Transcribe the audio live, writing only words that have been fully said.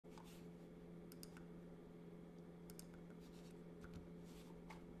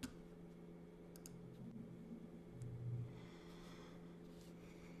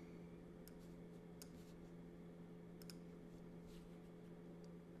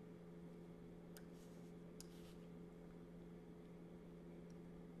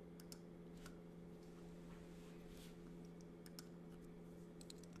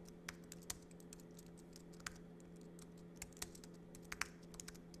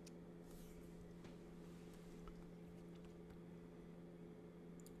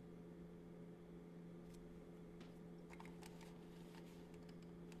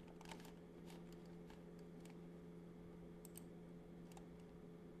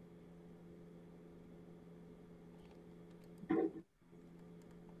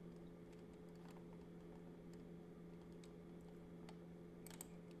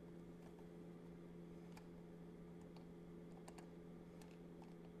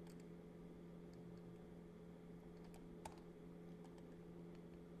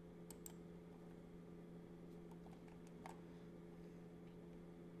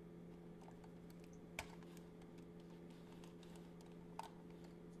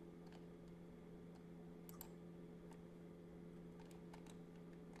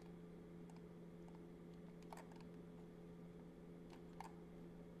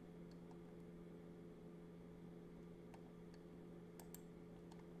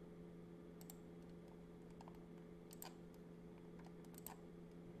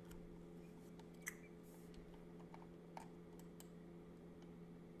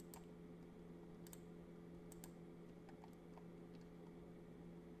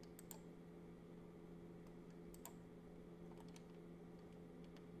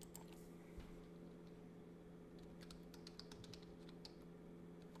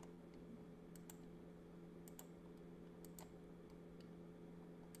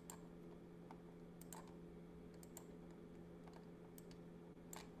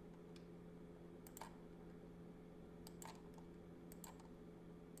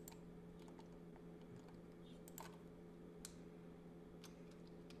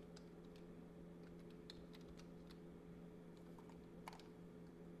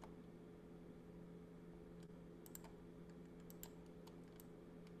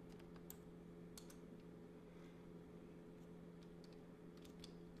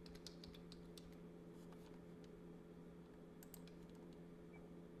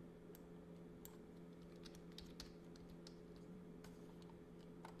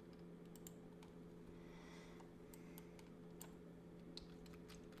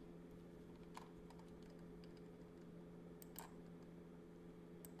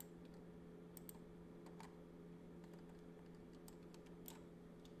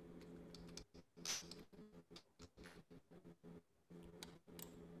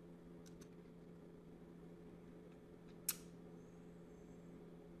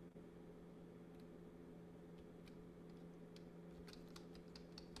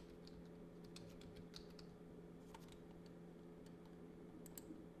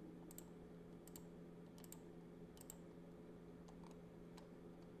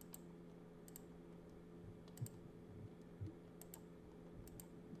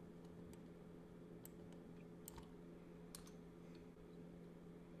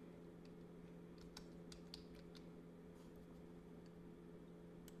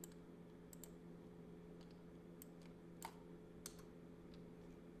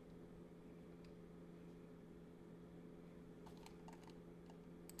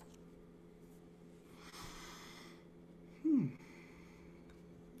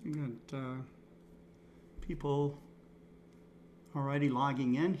We got people already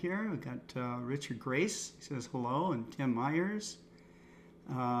logging in here. We got Richard Grace, he says hello, and Tim Myers.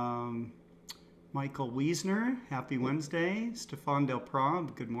 Michael Wiesner, happy Wednesday. Stefan Del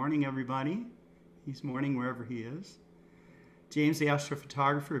Prob, good morning, everybody. He's morning wherever he is. James the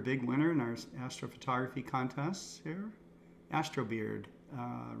Astrophotographer, a big winner in our astrophotography contests here. Astrobeard,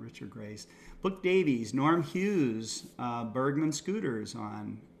 Richard Grace. Book Davies, Norm Hughes, Bergman Scooters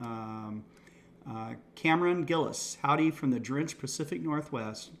on. Cameron Gillis, howdy from the drenched Pacific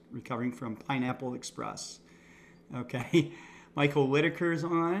Northwest, recovering from Pineapple Express. Okay, Michael Whitaker's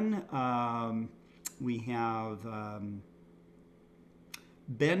on. We have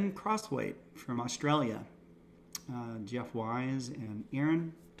Ben Crosswaite from Australia, Jeff Wise, and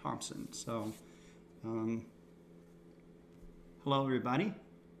Aaron Thompson. So, hello, everybody.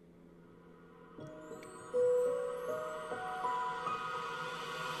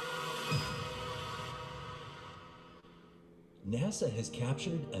 NASA has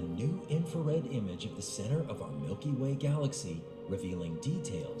captured a new infrared image of the center of our Milky Way galaxy, revealing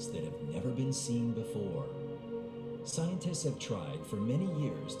details that have never been seen before. Scientists have tried for many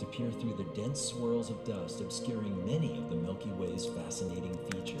years to peer through the dense swirls of dust obscuring many of the Milky Way's fascinating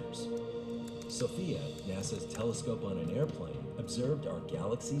features. SOFIA, NASA's telescope on an airplane, observed our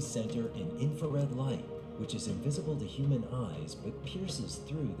galaxy's center in infrared light, which is invisible to human eyes but pierces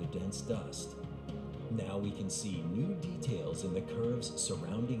through the dense dust. Now we can see new details in the curves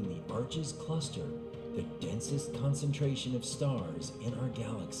surrounding the Arches cluster, the densest concentration of stars in our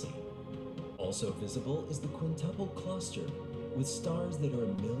galaxy. Also visible is the quintuple cluster, with stars that are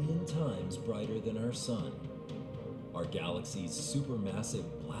 1 million times brighter than our sun. Our galaxy's supermassive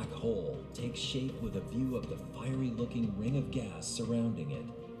black hole takes shape with a view of the fiery-looking ring of gas surrounding it.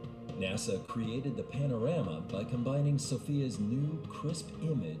 NASA created the panorama by combining SOFIA's new crisp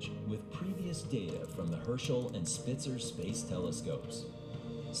image with previous data from the Herschel and Spitzer space telescopes.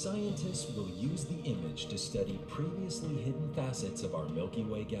 Scientists will use the image to study previously hidden facets of our Milky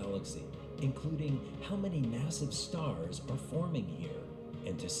Way galaxy, including how many massive stars are forming here,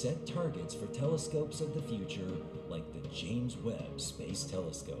 and to set targets for telescopes of the future like the James Webb Space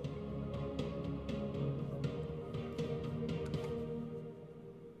Telescope.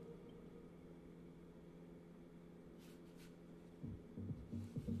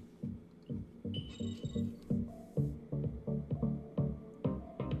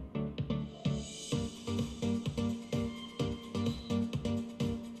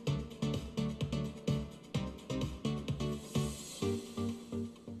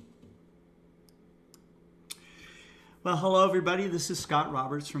 Well, hello, everybody. This is Scott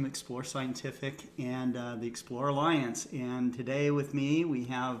Roberts from Explore Scientific and the Explore Alliance. And today with me, we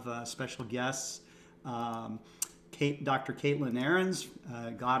have special guests, Dr. Caitlin Ahrens,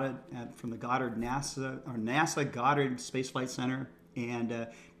 Goddard, from the NASA Goddard Space Flight Center, and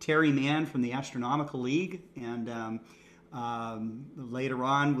Terry Mann from the Astronomical League. And later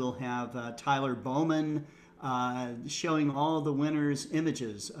on, we'll have Tyler Bowman showing all the winners'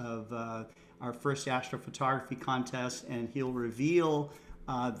 images of our first astrophotography contest, and he'll reveal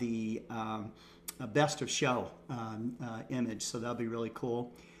the best of show image, so that'll be really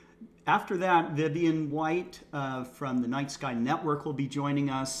cool. After that, Vivian White from the Night Sky Network will be joining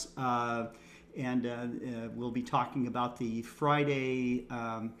us, and we'll be talking about the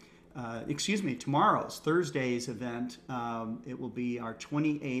tomorrow's, Thursday's event. It will be our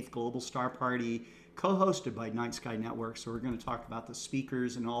 28th Global Star Party, co-hosted by Night Sky Network. So we're going to talk about the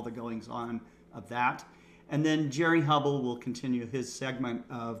speakers and all the goings-on of that. And then Jerry Hubbell will continue his segment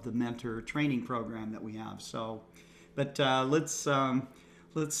of the mentor training program that we have. So, but let's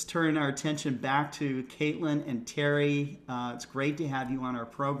turn our attention back to Caitlin and Terry. It's great to have you on our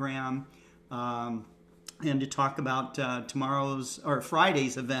program and to talk about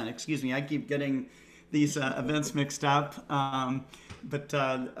Friday's event. Excuse me, I keep getting these events mixed up. But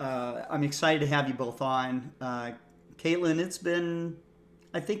I'm excited to have you both on. Caitlin, it's been,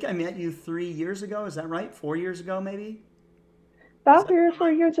 I think I met you 3 years ago. Is that right? 4 years ago, maybe? About 3 or 4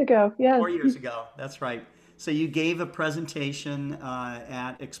 years ago, yeah. 4 years ago, that's right. So you gave a presentation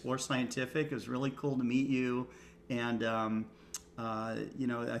at Explore Scientific. It was really cool to meet you. And,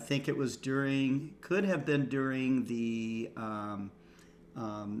 I think it was could have been during the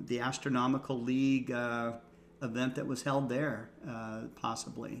Astronomical League event that was held there,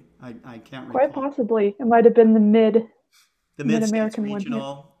 possibly. I can't recall. Quite possibly. It might have been the Mid-American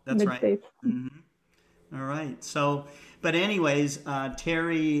regional. One. That's right. Mid-States. Mm-hmm. All right. So, but anyways,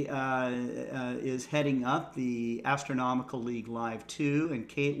 Terry is heading up the Astronomical League Live II, and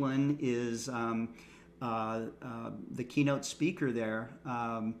Caitlin is the keynote speaker there.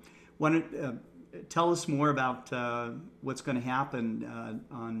 Tell us more about what's going to happen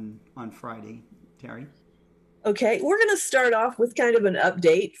on Friday, Terry. Okay, we're going to start off with kind of an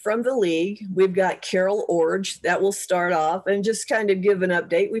update from the league. We've got Carol Orge that will start off and just kind of give an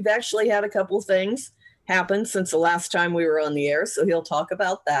update. We've actually had a couple things happen since the last time we were on the air, so he'll talk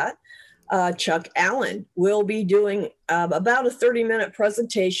about that. Chuck Allen will be doing about a 30-minute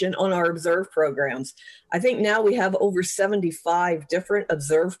presentation on our observe programs. I think now we have over 75 different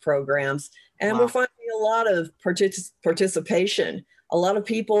observe programs, and Wow. we're finding a lot of participation. A lot of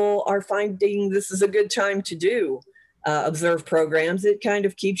people are finding this is a good time to do observe programs. It kind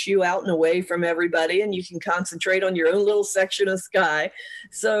of keeps you out and away from everybody, and you can concentrate on your own little section of sky.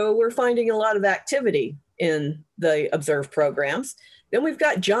 So we're finding a lot of activity in the observe programs. Then we've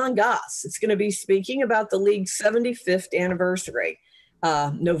got John Goss. It's going to be speaking about the league's 75th anniversary.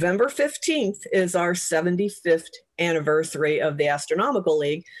 November 15th is our 75th anniversary of the Astronomical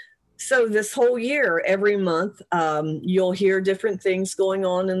League. So this whole year, every month, you'll hear different things going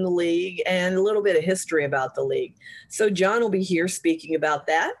on in the league and a little bit of history about the league. So John will be here speaking about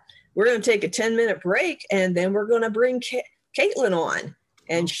that. We're going to take a 10-minute break, and then we're going to bring Caitlin on,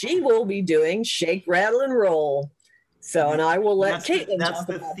 and she will be doing Shake, Rattle, and Roll. So, and I will let Caitlin talk about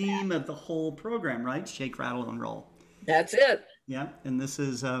that. That's the theme of the whole program, right? Shake, Rattle, and Roll. That's it. Yeah, and this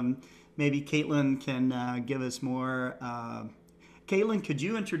is maybe Caitlin can give us more. Caitlin, could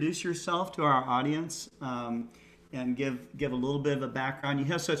you introduce yourself to our audience and give a little bit of a background? You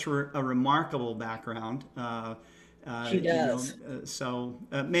have such a remarkable background. She does. So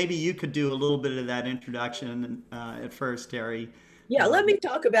maybe you could do a little bit of that introduction at first, Terry. Yeah, let me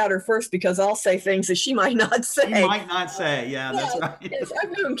talk about her first, because I'll say things that she might not say. You might not say, yeah, that's right. Yes,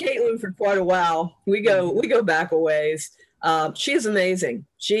 I've known Caitlin for quite a while. We go back a ways. She is amazing.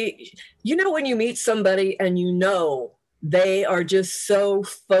 You know, when you meet somebody and you know they are just so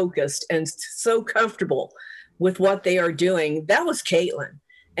focused and so comfortable with what they are doing. That was Caitlin.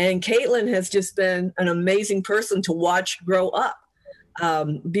 And Caitlin has just been an amazing person to watch grow up.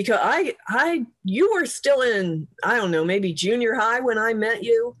 Because you were still in, I don't know, maybe junior high when I met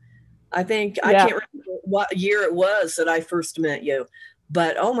you. I think, yeah. I can't remember what year it was that I first met you.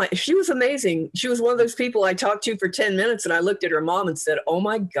 But she was amazing. She was one of those people I talked to for 10 minutes, and I looked at her mom and said, oh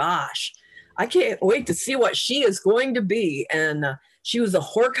my gosh, I can't wait to see what she is going to be. And she was a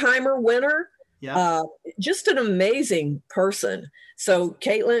Horkheimer winner. Yeah. Just an amazing person. So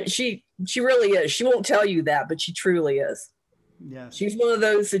Caitlin, she really is. She won't tell you that, but she truly is. Yeah. She's one of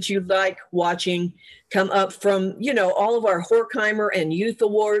those that you like watching come up from, you know, all of our Horkheimer and Youth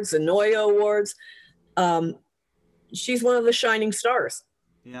Awards and Noyo Awards. She's one of the shining stars.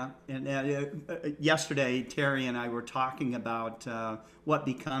 Yeah. And yesterday, Terry and I were talking about what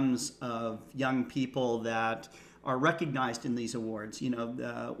becomes of young people that are recognized in these awards. You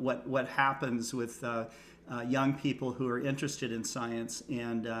know, what happens with young people who are interested in science.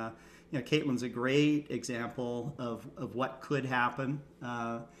 And, you know, Caitlin's a great example of what could happen.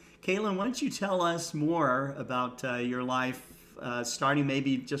 Caitlin, why don't you tell us more about your life, starting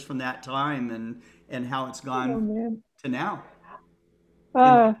maybe just from that time and how it's gone to now? In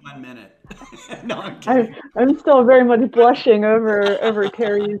 1 minute. No, I'm kidding. I'm still very much blushing over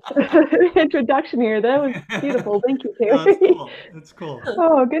Terry's introduction here. That was beautiful. Thank you, Terry. No, that's cool. That's cool.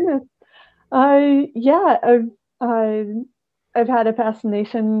 Oh goodness. I've had a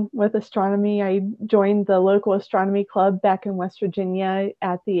fascination with astronomy. I joined the local astronomy club back in West Virginia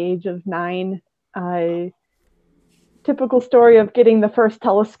at the age of 9. Typical story of getting the first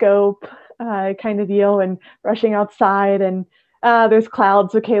telescope kind of deal, and rushing outside and there's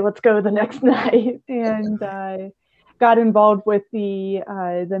clouds. Okay, let's go the next night. And got involved with the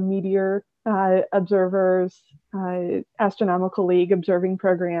meteor observers, Astronomical League observing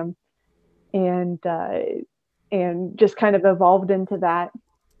program, and just kind of evolved into that.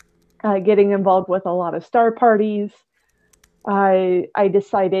 Getting involved with a lot of star parties. I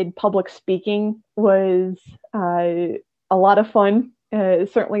decided public speaking was a lot of fun,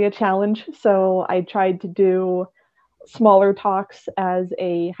 certainly a challenge. So I tried to do smaller talks as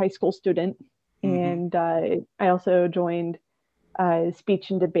a high school student. Mm-hmm. And I also joined a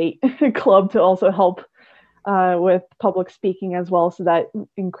speech and debate club to also help with public speaking as well. So that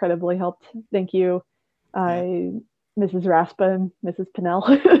incredibly helped. Thank you, Mrs. Raspa and Mrs.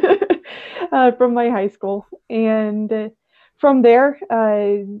 Pinnell from my high school. And from there,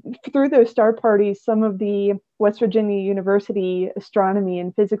 through those star parties, some of the West Virginia University astronomy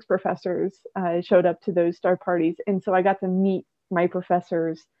and physics professors showed up to those star parties. And so I got to meet my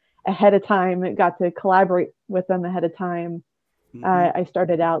professors ahead of time, got to collaborate with them ahead of time. Mm-hmm. I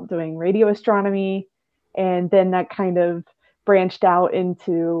started out doing radio astronomy, And then that kind of branched out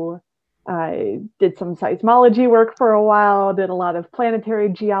into, did some seismology work for a while, did a lot of planetary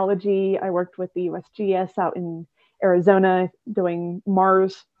geology. I worked with the USGS out in Arizona doing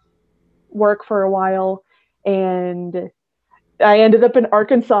Mars work for a while. And I ended up in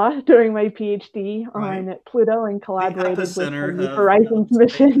Arkansas doing my PhD on Pluto and collaborated with the New Horizons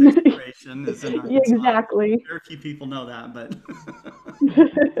mission. Is in Arkansas. Exactly. Very few people know that, but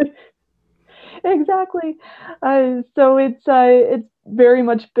exactly. So it's very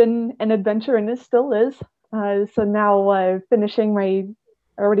much been an adventure, and it still is. So now I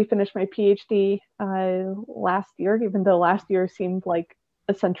already finished my PhD last year, even though last year seemed like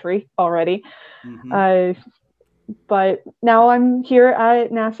a century already. Mm-hmm. But now I'm here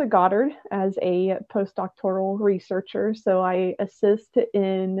at NASA Goddard as a postdoctoral researcher. So I assist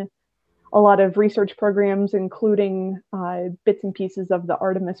in a lot of research programs, including bits and pieces of the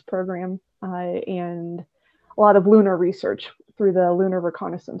Artemis program and a lot of lunar research through the Lunar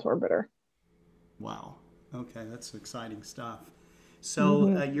Reconnaissance Orbiter. Wow. Okay, that's exciting stuff.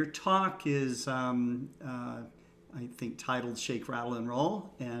 So your talk is, I think, titled "Shake, Rattle, and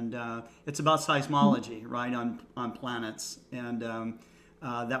Roll," and it's about seismology, right, on planets, and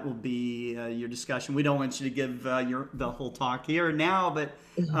that will be your discussion. We don't want you to give the whole talk here now, but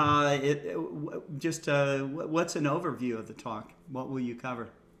what's an overview of the talk? What will you cover?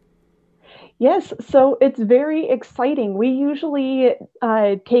 Yes, so it's very exciting. We usually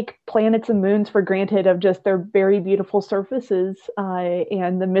take planets and moons for granted of just their very beautiful surfaces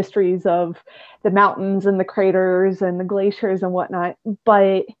and the mysteries of the mountains and the craters and the glaciers and whatnot.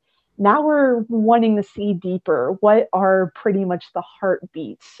 But now we're wanting to see deeper. What are pretty much the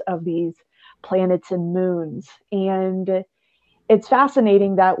heartbeats of these planets and moons? And it's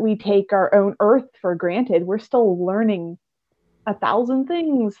fascinating that we take our own Earth for granted. We're still learning 1,000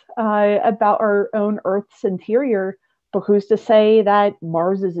 things about our own Earth's interior, but who's to say that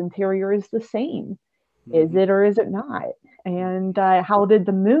Mars's interior is the same? Is it or is it not? And how did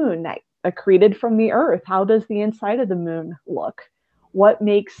the moon that accreted from the Earth, how does the inside of the moon look? What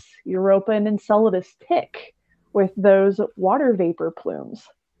makes Europa and Enceladus tick with those water vapor plumes?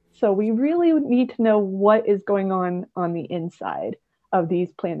 So we really need to know what is going on the inside of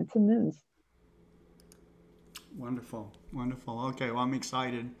these planets and moons. Wonderful, wonderful. Okay, well, I'm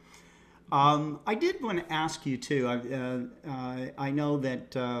excited. I did want to ask you too. I know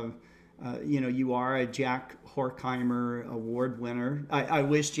that you are a Jack Horkheimer Award winner. I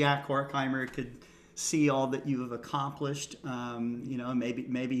wish Jack Horkheimer could see all that you have accomplished.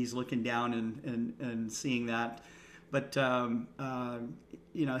 Maybe he's looking down and seeing that. But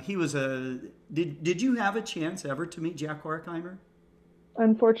he was a. Did you have a chance ever to meet Jack Horkheimer?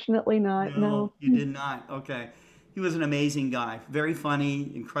 Unfortunately not, no. You did not. Okay. He was an amazing guy. Very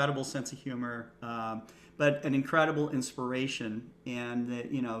funny, incredible sense of humor, but an incredible inspiration. And,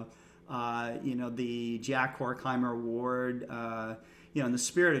 the Jack Horkheimer Award, and the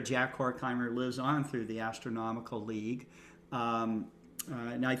spirit of Jack Horkheimer lives on through the Astronomical League.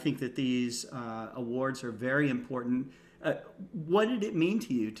 And I think that these awards are very important. What did it mean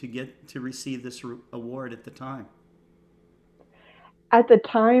to you to receive this award at the time? At the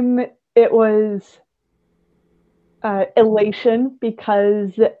time, it was elation,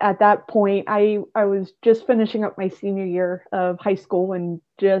 because at that point, I was just finishing up my senior year of high school and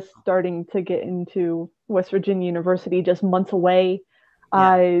just starting to get into West Virginia University, just months away.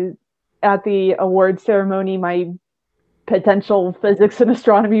 Yeah. At the award ceremony, my potential physics and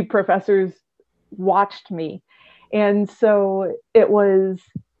astronomy professors watched me. And so it was,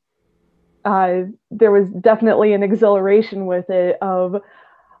 there was definitely an exhilaration with it of,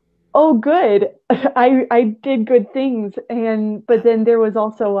 oh, good, I did good things. But then there was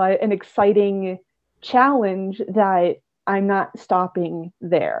also an exciting challenge that I'm not stopping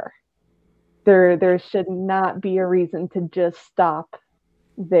there. There should not be a reason to just stop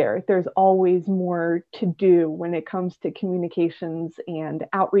there. There's always more to do when it comes to communications and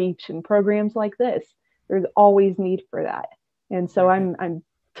outreach and programs like this. There's always need for that. And so I'm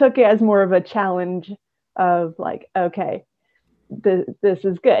took it as more of a challenge of like, okay, this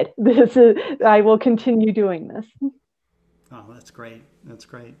is good. I will continue doing this. Oh, that's great. That's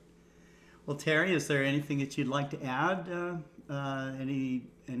great. Well, Terry, is there anything that you'd like to add? Any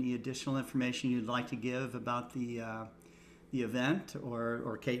additional information you'd like to give about the event,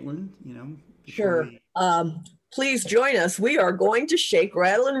 or Caitlin? Sure. Please join us. We are going to shake,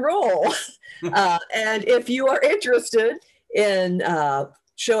 rattle, and roll. And if you are interested in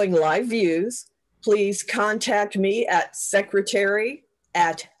showing live views, please contact me at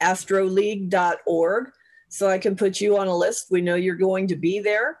secretary@astroleague.org so I can put you on a list. We know you're going to be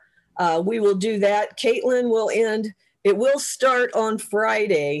there. We will do that. Caitlin will end. It will start on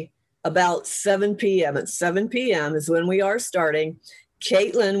Friday about 7 p.m. At 7 p.m. is when we are starting.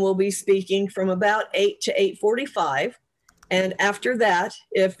 Caitlin will be speaking from about 8 to 8:45. And after that,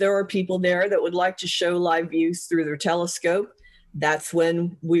 if there are people there that would like to show live views through their telescope, that's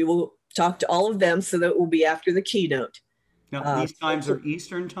when we will talk to all of them. So that will be after the keynote. Now, these times are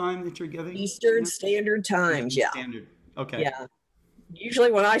Eastern time that you're giving? Eastern Standard Times, Eastern yeah. Standard. Okay. Yeah.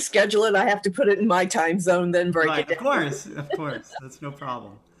 Usually when I schedule it, I have to put it in my time zone, then break it down. Of course. That's no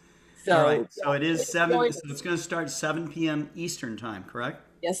problem. So, all right. So it is 7, so it's going to start 7 p.m. Eastern time, correct?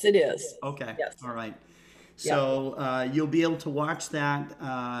 Yes, it is. Okay. Yes. All right. So you'll be able to watch that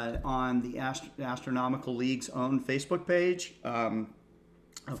on the Astronomical League's own Facebook page.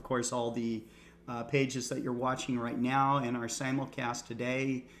 Of course, all the pages that you're watching right now and our simulcast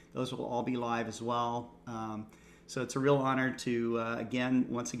today, those will all be live as well. So it's a real honor to,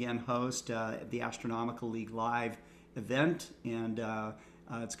 once again, host the Astronomical League Live event. And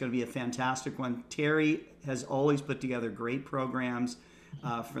it's going to be a fantastic one. Terry has always put together great programs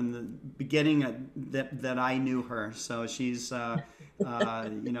from the beginning that I knew her. So she's,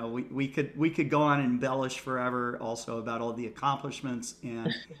 we could go on and embellish forever also about all the accomplishments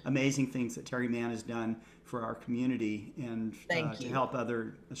and amazing things that Terry Mann has done for our community and to help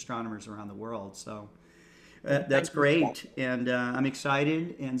other astronomers around the world. So that's great, and I'm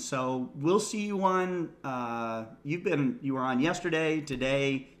excited. And so we'll see you on. You were on yesterday.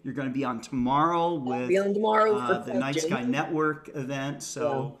 Today you're going to be on tomorrow with the Night Sky Network event.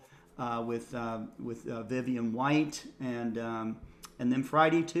 So with Vivian White, and then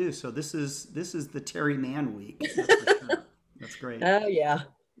Friday too. So this is the Terry Mann week. That's for sure. That's great. Oh yeah.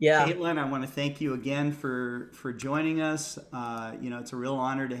 Yeah. Caitlin, I want to thank you again for joining us. It's a real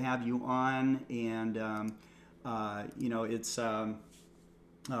honor to have you on, and it's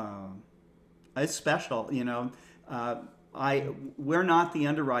special. We're not the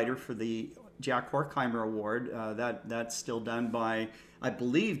underwriter for the Jack Horkheimer Award. That's still done by, I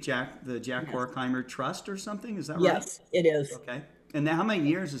believe, the Jack Horkheimer Trust or something. Is that right? Yes, it is. Okay. And now, how many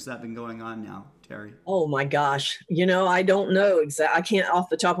years has that been going on now, Terry? Oh my gosh. I don't know exactly. I can't off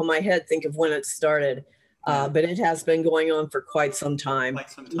the top of my head think of when it started, but it has been going on for quite some time.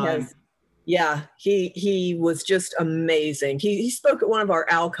 He was just amazing. He spoke at one of our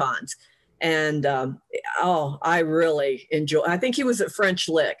Alcons, and I really enjoyed. I think he was at French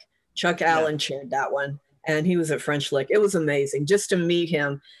Lick. Chuck Allen chaired that one, and he was at French Lick. It was amazing just to meet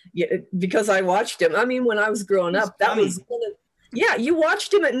him, because I watched him. I mean, when I was growing up, that was one of. Yeah, you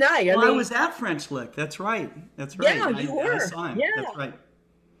watched him at night. I was at French Lick. That's right. Yeah, you were. I saw him. Yeah. That's right.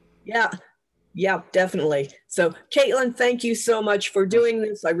 Yeah, definitely. So, Caitlin, thank you so much for doing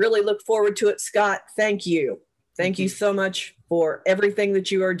this. I really look forward to it. Scott, thank you. Thank you so much for everything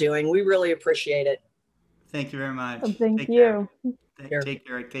that you are doing. We really appreciate it. Thank you very much. Oh, thank you. Take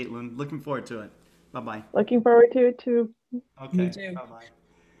care, Caitlin. Looking forward to it. Bye-bye. Looking forward to it too. Okay. Me too. Bye-bye.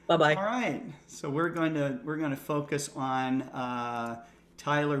 Bye-bye. All right. So we're going to focus on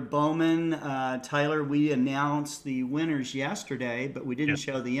Tyler Bowman. Tyler, we announced the winners yesterday, but we didn't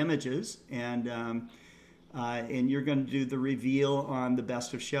show the images, and you're going to do the reveal on the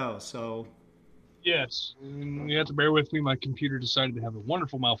best of show. So. Yes, and you have to bear with me. My computer decided to have a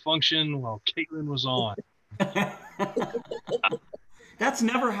wonderful malfunction while Caitlin was on. That's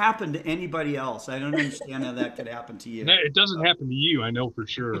never happened to anybody else. I don't understand how that could happen to you. No, it doesn't happen to you, I know for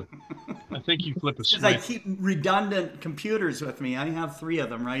sure. I think you flip a switch. Because I keep redundant computers with me. I have 3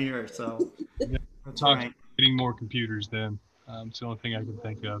 of them right here, so that's right. Getting more computers then. It's the only thing I can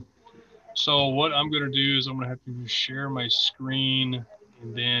think of. So what I'm going to do is I'm going to have to share my screen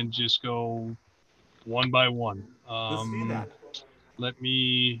and then just go one by one. Let's see that. Let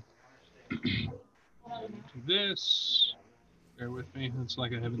me do this. Bear with me. It's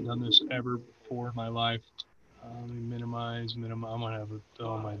like I haven't done this ever before in my life. Let me minimize. I'm gonna have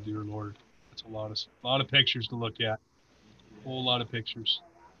oh my dear Lord, that's a lot of pictures to look at. A whole lot of pictures.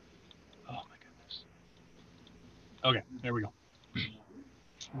 Oh my goodness. Okay, there we go.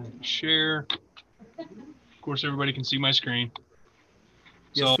 Share. Of course, everybody can see my screen.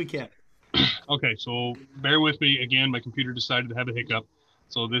 Yes, we can. Okay, so bear with me again. My computer decided to have a hiccup,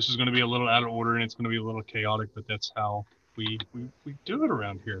 so this is going to be a little out of order and it's going to be a little chaotic, but that's how we do it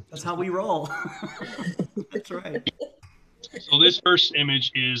around here. That's how we roll. That's right. So this first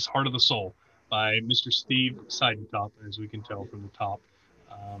image is Heart of the Soul by Mr. Steve Seidentop, as we can tell from the top,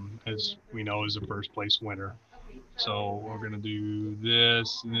 as we know is a first place winner. So we're going to do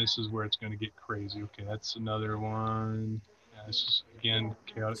this, and this is where it's going to get crazy. Okay, that's another one. This is again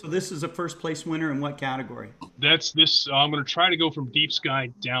chaotic. So this is a first place winner in what category? That's this. I'm going to try to go from deep sky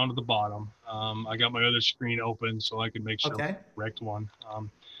down to the bottom. I got my other screen open so I can make sure Okay. correct one.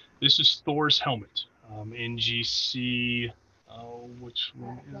 This is Thor's helmet. NGC. Oh, which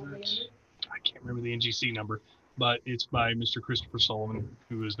one is it? I can't remember the NGC number, but it's by Mr. Christopher Sullivan,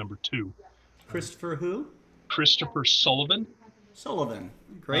 who is number 2. Christopher who? Christopher Sullivan. Sullivan.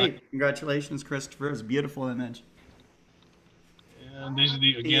 Great. Congratulations, Christopher. It's a beautiful image. And these are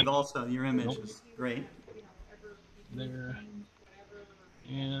the, again, Steve, also, your image is great. there.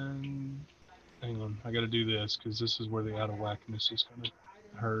 And hang on, I got to do this because this is where the out of whackness is going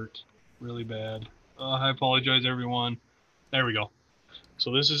to hurt really bad. I apologize, everyone. There we go.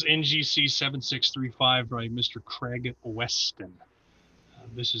 So this is NGC 7635 by Mr. Craig Weston.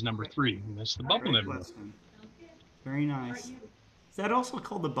 This is number 3, and that's the Bubble Nebula. Weston. Very nice. Is that also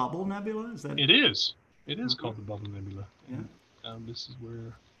called the Bubble Nebula? Is that? It is. It is called the Bubble Nebula. Yeah. This is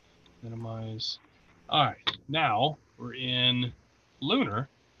where minimize. All right, now we're in lunar,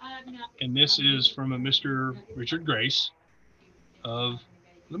 and this is from a Mr. Richard Grace of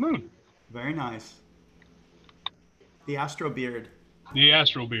the moon. Very nice. The Astro Beard. The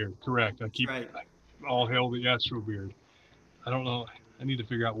Astro Beard, correct. I keep Right. all hail the Astro Beard. I don't know. I need to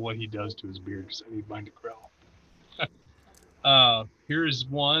figure out what he does to his beard because I need mine to grow. Here is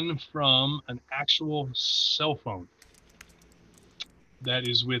one from an actual cell phone. That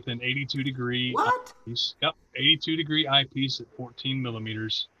is with an 82-degree What? eyepiece. Yep, 82-degree eyepiece at 14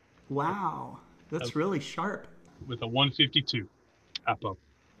 millimeters Wow. That's really sharp. with a 152 apo.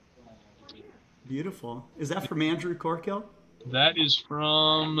 Beautiful. Is that from Andrew Corkill? That is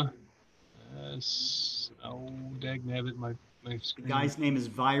from. Oh, dagnabbit, my The screen. guy's name is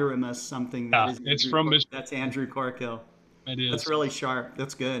Viramus something. Yeah, That is it's Andrew from Cor- Mr. That's Andrew Corkill. It is. That's really sharp.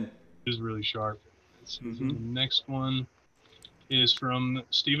 That's good. It is really sharp. Let's see, Mhm. The next one is from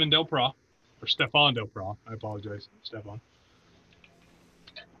Stephen Delpra, or Stefan Delpra. I apologize, Stefan.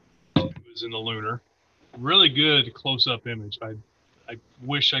 It was in the lunar. Really good close-up image. I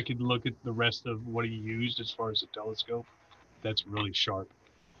wish I could look at the rest of what he used as far as the telescope. That's really sharp.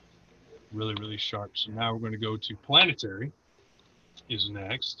 Really, really sharp. So now we're going to go to planetary. Is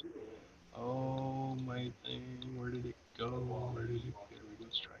next. Oh, my thing. Where did it go? Where did it go? There we go.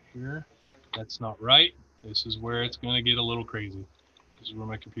 Let's try here. That's not right. This is where it's going to get a little crazy. This is where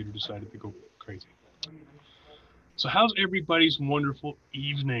my computer decided to go crazy. So how's everybody's wonderful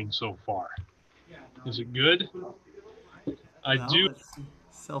evening so far? Is it good? Well,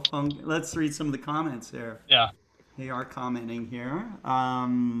 cell phone. Let's read some of the comments there. Yeah. They are commenting here.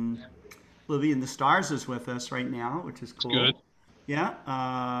 Libby and the Stars is with us right now, which is cool. Good.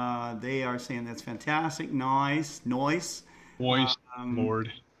 Yeah. They are saying that's fantastic. Nice. Voice.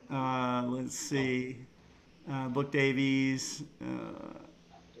 Lord. Let's see. Book Davies.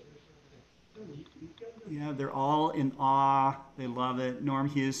 Yeah, they're all in awe. They love it. Norm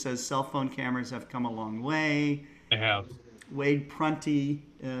Hughes says cell phone cameras have come a long way. They have. Wade Prunty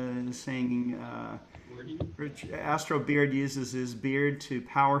is saying Astro Beard uses his beard to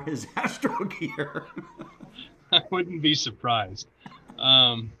power his Astro gear. I wouldn't be surprised.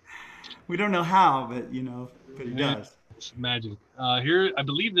 We don't know how, but he does. It's magic. Here, I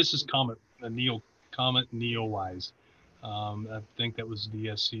believe this is Comet Neowise. I think that was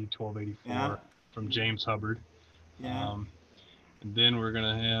DSC 1284 from James Hubbard. Yeah. And then we're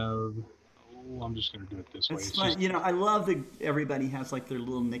gonna have. Oh, I'm just gonna do it this way. It's fun. I love that everybody has like their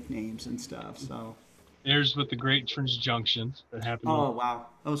little nicknames and stuff. So here's with the Great Transjunction that happened. Oh wow!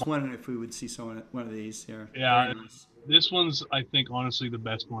 I was wondering if we would see one of these here. Yeah. Very nice. This one's, I think, honestly the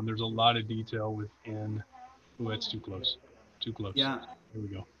best one. There's a lot of detail within. Oh, that's too close. Too close. Yeah. Here we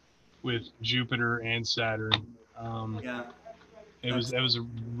go. With Jupiter and Saturn. Yeah. That was a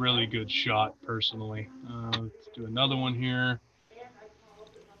really good shot, personally. Let's do another one here.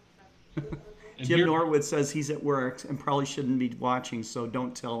 Jim Norwood says he's at work and probably shouldn't be watching, so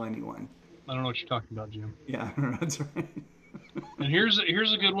don't tell anyone. I don't know what you're talking about, Jim. Yeah, that's right. And here's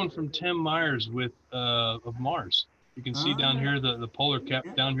a good one from Tim Myers with of Mars. You can see down here the polar cap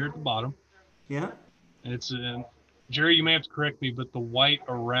down here at the bottom. Yeah. And it's Jerry, you may have to correct me, but the white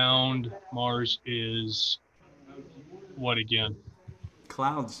around Mars is what again?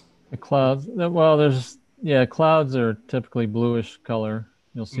 Clouds. The clouds. Well, clouds are typically bluish color.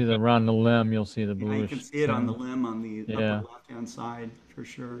 You'll see that around the limb. You'll see the Yeah, bluish. you can see it on the limb on the Yeah. upper left-hand side for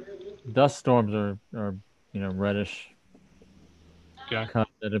sure. Dust storms are reddish, Okay. kind of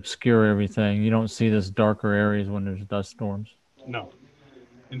that obscure everything. You don't see this darker areas when there's dust storms. No.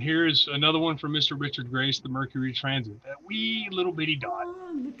 And here's another one from Mr. Richard Grace, the Mercury transit. That wee little bitty dot.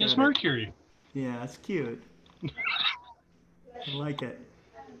 Oh, look It's at it. Mercury. Yeah, it's cute. I like it.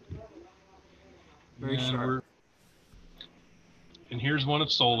 Very And sharp. And here's one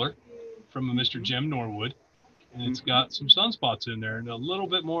of solar from a Mr. Jim Norwood. And it's got some sunspots in there and a little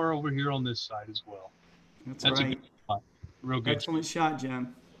bit more over here on this side as well. That's a right. good shot. Real good. Excellent shot,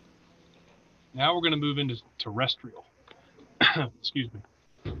 Jim. Now we're going to move into terrestrial. Excuse me.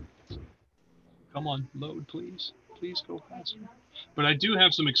 Come on, load, please. Please go faster. But I do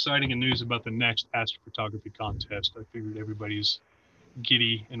have some exciting news about the next astrophotography contest. I figured everybody's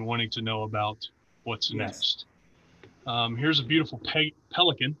giddy and wanting to know about what's next. Here's a beautiful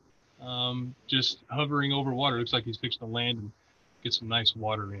pelican just hovering over water. Looks like he's fixing to land and get some nice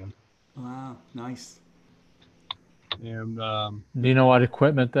water in. Wow, nice. And do you know what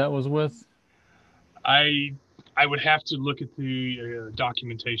equipment that was with? I would have to look at the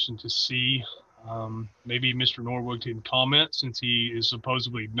documentation to see. Maybe Mr. Norwood can comment since he is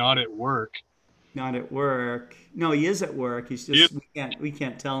supposedly not at work. Not at work. No, he is at work. He's just we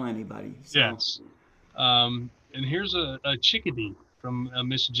can't tell anybody. So. Yes. And here's a chickadee from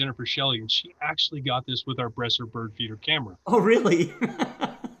Miss Jennifer Shelley, and she actually got this with our Bresser bird feeder camera. Oh, really?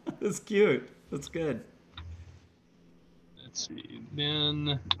 That's cute. That's good. Let's see.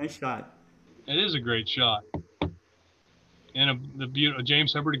 Then nice shot. It is a great shot. And the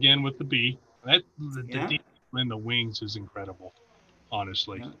James Hubbard again with the bee. The detail in the wings is incredible,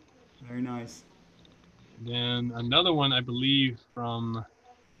 honestly. Yeah. Very nice. Then another one I believe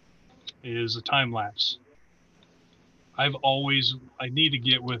is a time lapse. I need to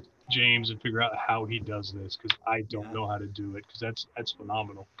get with James and figure out how he does this because I don't know how to do it because that's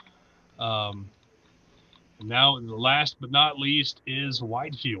phenomenal. And now the last but not least is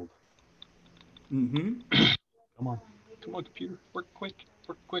wide field. Mm-hmm. Come on, computer, work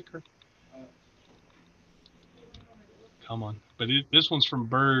quicker. Come on, but this one's from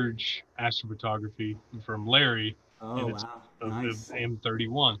Burge Astrophotography from Larry. Oh wow, nice. The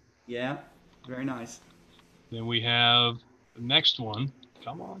M31. Yeah, very nice. Then we have the next one.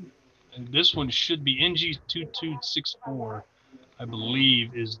 Come on. And this one should be NG2264, I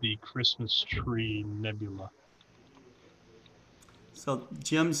believe, is the Christmas tree nebula. So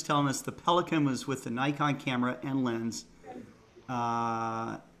Jim's telling us the Pelican was with the Nikon camera and lens,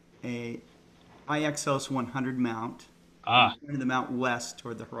 a IXOS 100 mount. Pointed the mount west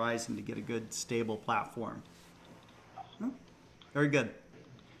toward the horizon to get a good stable platform. Oh, very good.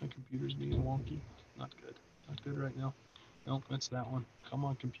 My computer's being wonky. Not good. Not good right now. Nope, that's that one. Come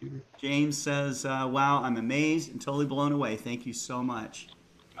on, computer. James says, wow, I'm amazed and totally blown away. Thank you so much.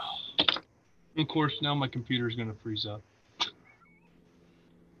 Of course, now my computer is going to freeze up.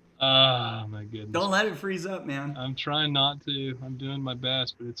 Oh, my goodness. Don't let it freeze up, man. I'm trying not to. I'm doing my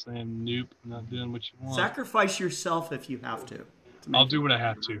best, but it's saying, nope, I'm not doing what you want. Sacrifice yourself if you have to. I'll do what I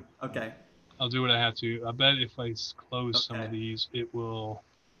have to. Okay. I'll do what I have to. I bet if I close some of these, it will...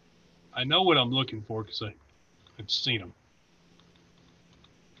 I know what I'm looking for because I've seen them.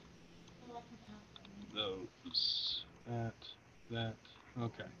 Those, that,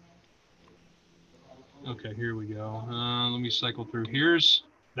 okay. Okay, here we go. Let me cycle through.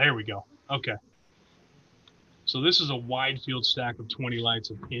 There we go. Okay. So this is a wide field stack of 20 lights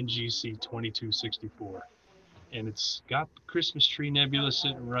of NGC 2264. And it's got the Christmas tree nebula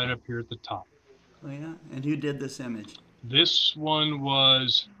sitting right up here at the top. Oh yeah, and who did this image? This one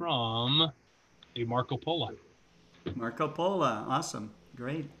was from a Marco Polo. Marco Polo, awesome,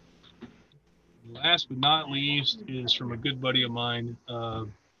 great. Last but not least is from a good buddy of mine that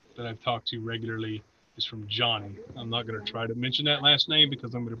I've talked to regularly. Is from Johnny. I'm not going to try to mention that last name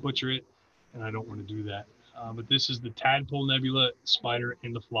because I'm going to butcher it, and I don't want to do that. But this is the Tadpole Nebula, Spider,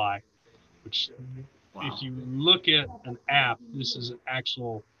 and the Fly, which if you look at an app, this is an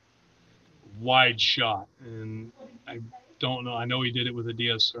actual wide shot. And I don't know. I know he did it with a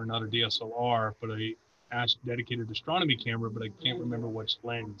not a DSLR, but a dedicated astronomy camera, but I can't remember which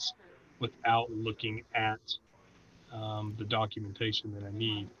lens without looking at the documentation that I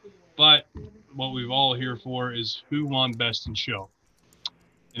need. But what we're all here for is who won Best in Show.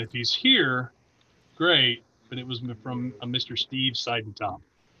 And if he's here, great, but it was from a Mr. Steve Seidentop.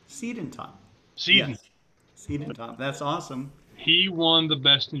 Seidentop. Yes. Seidentop. That's awesome. He won the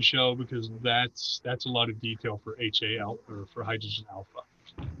Best in Show because that's a lot of detail for HA alpha or for hydrogen alpha.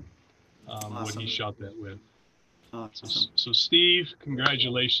 Awesome. What he shot that with. Awesome. So Steve,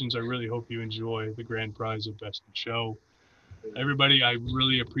 congratulations. I really hope you enjoy the grand prize of Best in Show. Everybody, I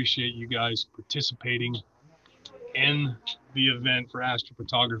really appreciate you guys participating in the event for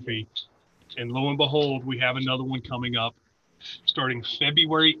astrophotography. And lo and behold, we have another one coming up starting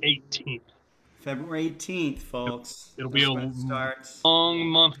February 18th. February 18th, folks. It'll be a long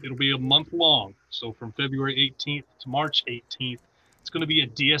month. It'll be a month long. So from February 18th to March 18th, it's going to be a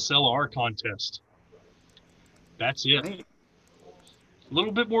DSLR contest. That's it. Right. A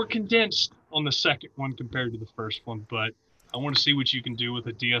little bit more condensed on the second one compared to the first one, but I want to see what you can do with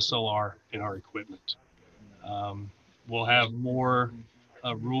a DSLR in our equipment. We'll have more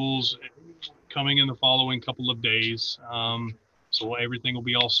rules coming in the following couple of days. So everything will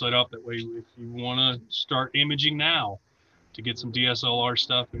be all set up. That way, if you want to start imaging now to get some DSLR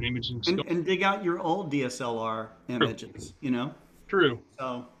stuff and imaging stuff. And dig out your old DSLR images, you know? True.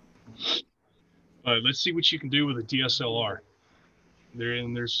 So. Let's see what you can do with a DSLR. I'm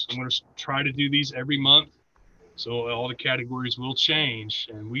going to try to do these every month. So all the categories will change.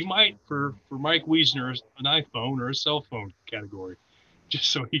 And we might, for Mike Wiesner, an iPhone or a cell phone category, just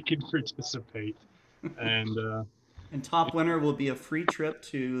so he can participate. And top winner will be a free trip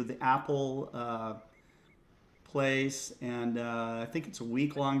to the Apple place, and I think it's a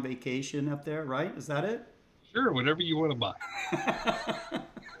week-long vacation up there, right? Is that it? Sure, whatever you want to buy.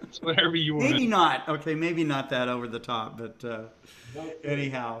 It's whatever you want. Maybe not. Okay, maybe not that over the top, but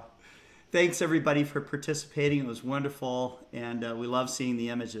anyhow. Thanks, everybody, for participating. It was wonderful, and we love seeing the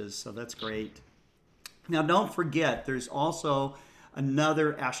images, so that's great. Now, don't forget, there's also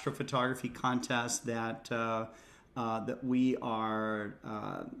another astrophotography contest that that we are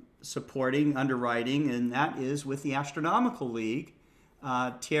supporting, underwriting, and that is with the Astronomical League.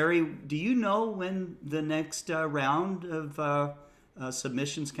 Terry, do you know when the next round of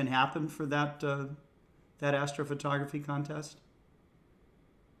submissions can happen for that that astrophotography contest?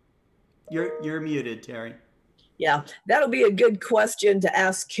 You're muted, Terry. Yeah, that'll be a good question to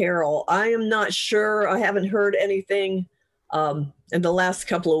ask Carol. I am not sure. I haven't heard anything in the last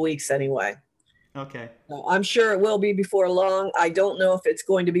couple of weeks anyway. Okay. I'm sure it will be before long. I don't know if it's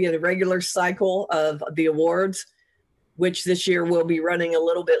going to be in a regular cycle of the awards, which this year will be running a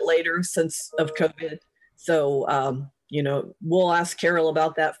little bit later since of COVID. So, you know, we'll ask Carol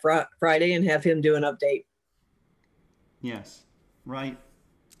about that Friday and have him do an update. Yes, right.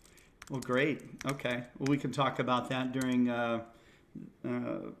 Well, great. Okay. Well, we can talk about that during the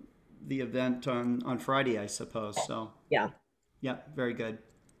event on Friday, I suppose. So yeah. Yeah, very good.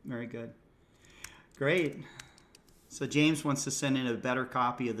 Very good. Great. So James wants to send in a better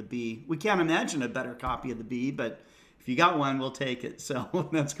copy of the B. We can't imagine a better copy of the B, but if you got one, we'll take it. So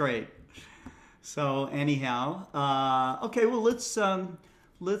that's great. So anyhow, okay. Well,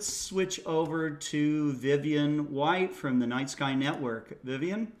 let's switch over to Vivian White from the Night Sky Network.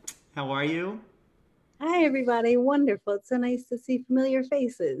 Vivian, how are you? Hi, everybody. Wonderful. It's so nice to see familiar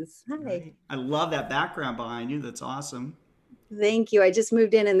faces. Hi. Right. I love that background behind you. That's awesome. Thank you. I just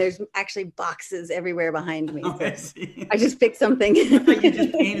moved in and there's actually boxes everywhere behind me. Oh, So I see. I just picked something. I thought you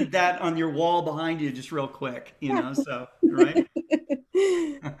just painted that on your wall behind you just real quick, you know, so, right?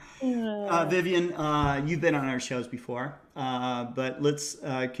 Vivian, you've been on our shows before, but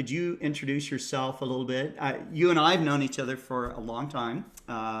could you introduce yourself a little bit? You and I have known each other for a long time.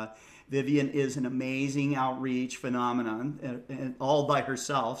 Vivian is an amazing outreach phenomenon, and all by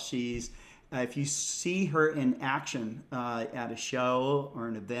herself. She's if you see her in action at a show or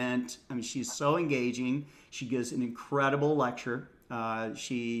an event, I mean, she's so engaging. She gives an incredible lecture. And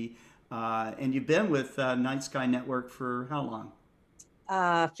you've been with Night Sky Network for how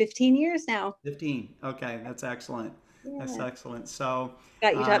long? 15 years now. 15. Okay, that's excellent. Yeah. That's excellent. So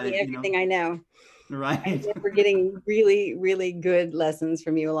God, you taught me everything I know. Right. We're getting really, really good lessons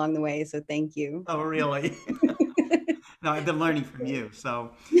from you along the way. So thank you. Oh, really? No, I've been learning from you.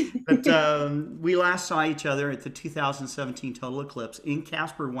 So, but we last saw each other at the 2017 total eclipse in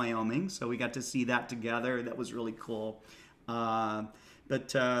Casper, Wyoming. So we got to see that together. That was really cool.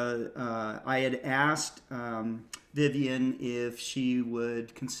 But I had asked Vivian if she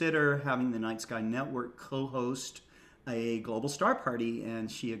would consider having the Night Sky Network co-host a global star party, and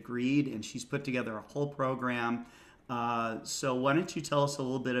she agreed, and she's put together a whole program. So why don't you tell us a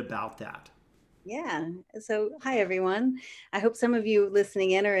little bit about that? Yeah. So, hi, everyone. I hope some of you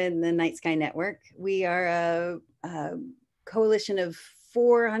listening in are in the Night Sky Network. We are a coalition of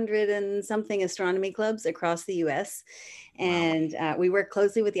 400 and something astronomy clubs across the U.S. And we work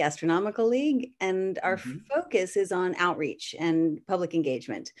closely with the Astronomical League, and our focus is on outreach and public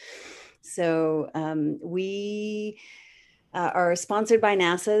engagement. So we are sponsored by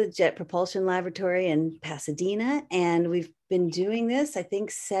NASA Jet Propulsion Laboratory in Pasadena, and we've been doing this, I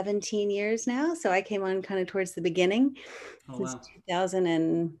think, 17 years now. So I came on kind of towards the beginning, since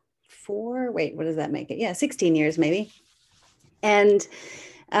 2004. Wait, what does that make it? Yeah, 16 years maybe. And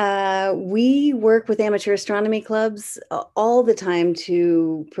We work with amateur astronomy clubs all the time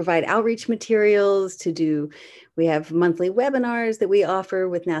to provide outreach materials, we have monthly webinars that we offer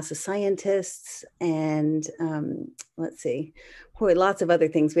with NASA scientists, and let's see, lots of other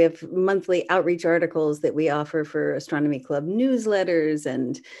things. We have monthly outreach articles that we offer for astronomy club newsletters,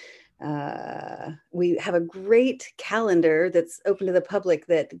 and we have a great calendar that's open to the public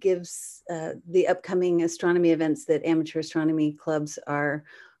that gives the upcoming astronomy events that amateur astronomy clubs are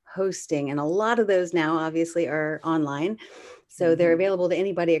hosting. And a lot of those now obviously are online. So they're available to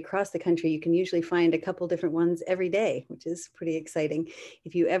anybody across the country. You can usually find a couple different ones every day, which is pretty exciting.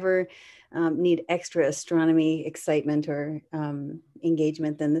 If you ever need extra astronomy excitement or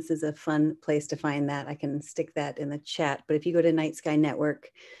engagement, then this is a fun place to find that. I can stick that in the chat. But if you go to Night Sky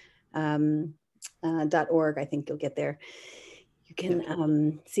Network, .org, I think you'll get there. You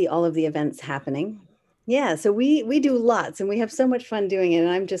can see all of the events happening. Yeah, so we do lots, and we have so much fun doing it. And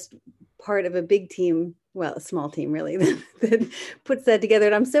I'm just part of a big team, well, a small team really, that puts that together.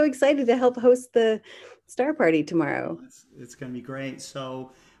 And I'm so excited to help host the Star Party tomorrow. It's going to be great.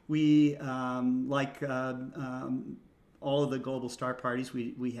 So we, like all of the global star parties,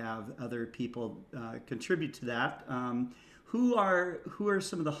 we have other people contribute to that. Who are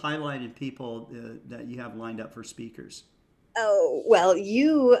some of the highlighted people that you have lined up for speakers? Oh, well,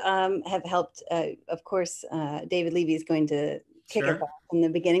 you have helped, of course, David Levy is going to kick us off in the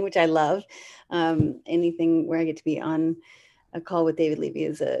beginning, which I love. Anything where I get to be on a call with David Levy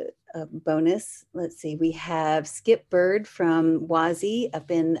is a bonus. Let's see, we have Skip Bird from WASI up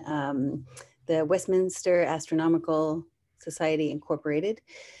in the Westminster Astronomical Society Incorporated.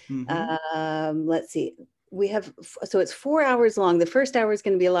 Let's see. We have, so it's 4 hours long. The first hour is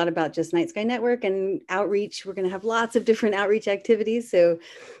going to be a lot about just Night Sky Network and outreach. We're going to have lots of different outreach activities. So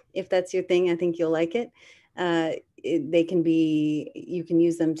if that's your thing, I think you'll like it. They can be, you can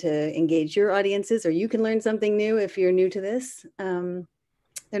use them to engage your audiences, or you can learn something new if you're new to this. They're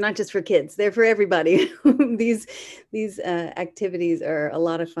not just for kids, they're for everybody. These activities are a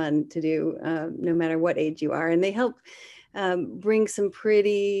lot of fun to do, no matter what age you are. And they help bring some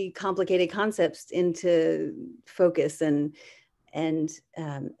pretty complicated concepts into focus and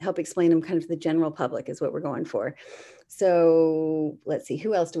help explain them kind of to the general public is what we're going for. So let's see,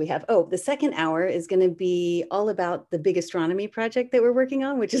 who else do we have? Oh, the second hour is going to be all about the big astronomy project that we're working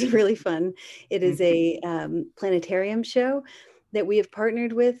on, which is really fun. It is a planetarium show that we have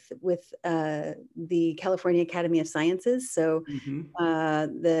partnered with the California Academy of Sciences. So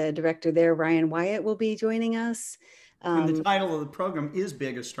the director there, Ryan Wyatt, will be joining us. And the title of the program is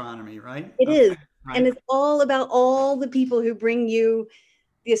Big Astronomy, right? It is. Right. And it's all about all the people who bring you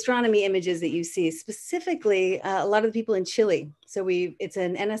the astronomy images that you see, specifically a lot of the people in Chile. So it's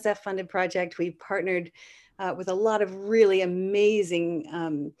an NSF funded project. We've partnered with a lot of really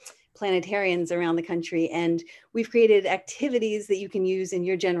amazing planetarians around the country. And we've created activities that you can use in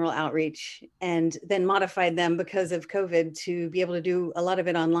your general outreach and then modified them because of COVID to be able to do a lot of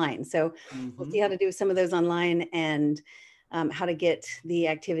it online. So we'll see how to do some of those online and how to get the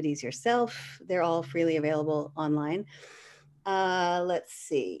activities yourself. They're all freely available online. Let's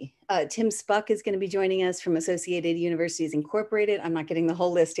see. Tim Spuck is going to be joining us from Associated Universities Incorporated. I'm not getting the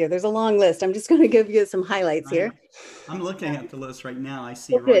whole list here. There's a long list. I'm just going to give you some highlights here. I'm looking at the list right now. I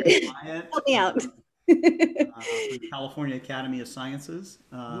see Ryan Wyatt. Help me out. From California Academy of Sciences,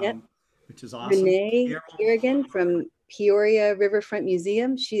 which is awesome. Renee Kerrigan from Peoria Riverfront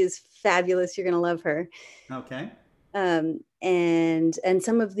Museum. She is fabulous. You're going to love her. Okay. And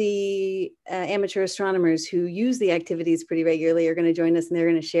some of the amateur astronomers who use the activities pretty regularly are going to join us, and they're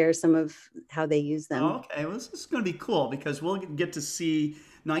going to share some of how they use them. Okay, well, this is going to be cool because we'll get to see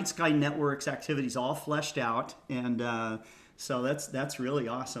Night Sky Network's activities all fleshed out, and so that's really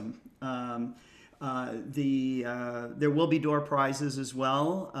awesome. There will be door prizes as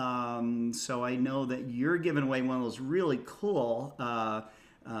well. So I know that you're giving away one of those really cool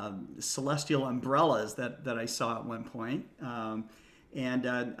celestial umbrellas that I saw at one point. And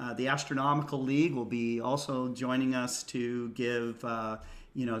the Astronomical League will be also joining us to give, to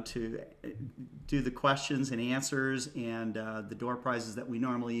do the questions and answers and the door prizes that we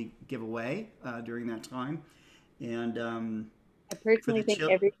normally give away during that time. And I personally think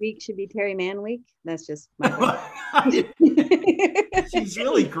every week should be Terry Mann week. That's just my She's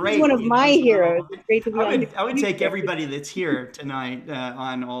really great. She's one of my heroes. It's great to be I would take everybody that's here tonight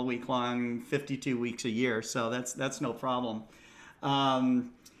on all week long, 52 weeks a year. So that's no problem.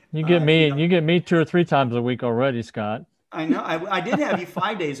 You get me 2 or 3 times a week already, Scott. I know. I did have you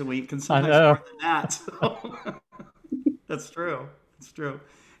 5 days a week, and sometimes more than that. So that's true. It's true.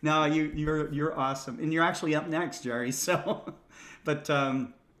 No, you're awesome, and you're actually up next, Jerry. So, but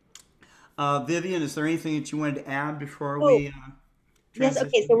Vivian, is there anything that you wanted to add before Oh, we yes, okay,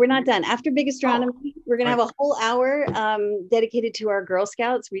 transition? so we're not done. After Big Astronomy, we're going to have a whole hour dedicated to our Girl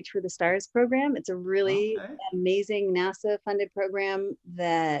Scouts Reach for the Stars program. It's a really amazing NASA-funded program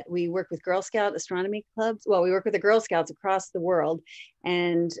that we work with Girl Scout astronomy clubs. Well, we work with the Girl Scouts across the world,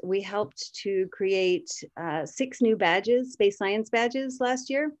 and we helped to create 6 new badges, space science badges last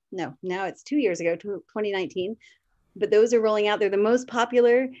year. No, now it's 2 years ago, 2019. But those are rolling out. They're the most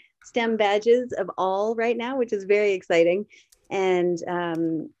popular STEM badges of all right now, which is very exciting. And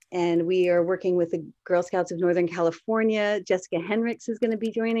we are working with the Girl Scouts of Northern California. Jessica Henricks is going to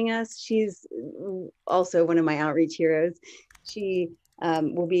be joining us. She's also one of my outreach heroes. She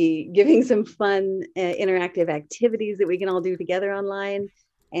will be giving some fun interactive activities that we can all do together online.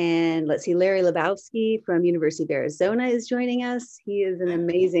 And let's see, Larry Lebowski from University of Arizona is joining us. He is an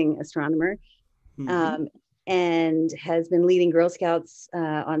amazing astronomer. And has been leading Girl Scouts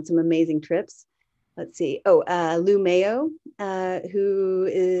on some amazing trips. Let's see. Lou Mayo, who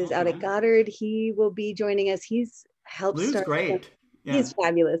is out at Goddard. He will be joining us. He's helped Lou's start. Great. Yeah. He's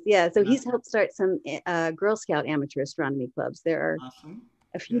fabulous. Yeah. So he's helped start some Girl Scout amateur astronomy clubs. There are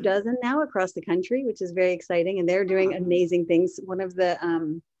a few dozen now across the country, which is very exciting. And they're doing amazing things. One of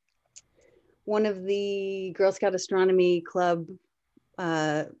the Girl Scout Astronomy Club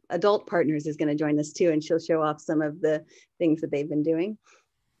adult partners is going to join us too, and she'll show off some of the things that they've been doing.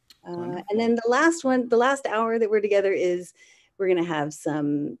 And then the last hour that we're together is we're going to have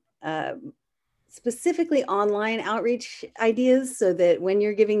some specifically online outreach ideas, so that when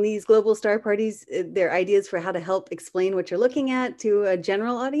you're giving these global star parties, they're ideas for how to help explain what you're looking at to a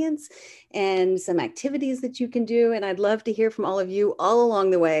general audience, and some activities that you can do. And I'd love to hear from all of you all along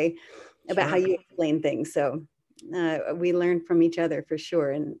the way about how you explain things. So we learn from each other for sure.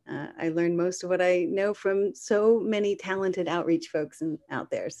 And I learned most of what I know from so many talented outreach folks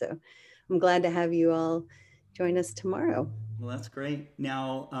out there. So I'm glad to have you all join us tomorrow. Well, that's great.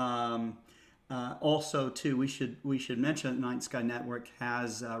 Now, also too, we should mention that Night Sky Network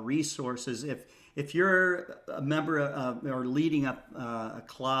has resources. If you're a member of, or leading up a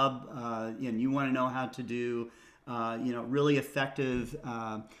club, and you want to know how to do, really effective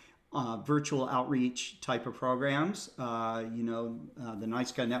virtual outreach type of programs, the Night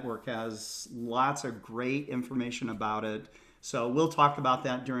Sky Network has lots of great information about it. So we'll talk about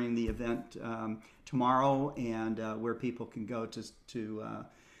that during the event tomorrow, and where people can go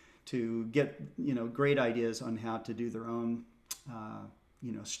to get great ideas on how to do their own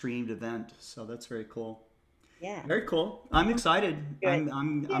streamed event. So that's very cool. Yeah. Very cool. I'm excited.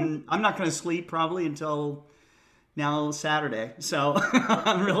 I'm not going to sleep probably until now Saturday, so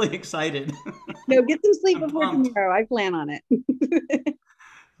I'm really excited. No, get some sleep before tomorrow. I plan on it.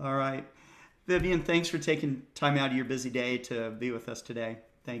 All right. Vivian, thanks for taking time out of your busy day to be with us today.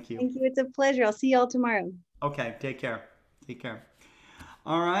 Thank you. Thank you. It's a pleasure. I'll see you all tomorrow. Okay. Take care. Take care.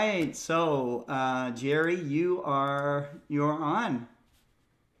 All right. So, Jerry, you're on.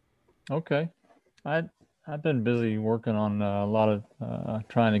 Okay. I've been busy working on a lot of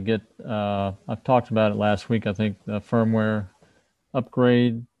trying to get, I've talked about it last week. I think the firmware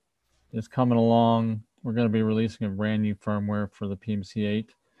upgrade is coming along. We're going to be releasing a brand new firmware for the PMC-8.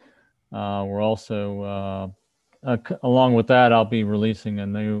 We're also, along with that, I'll be releasing a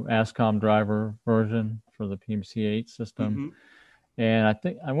new ASCOM driver version for the PMC-8 system. And I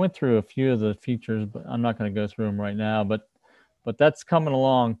think I went through a few of the features, but I'm not going to go through them right now. But that's coming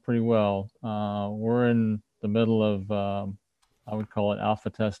along pretty well. We're in the middle of, I would call it alpha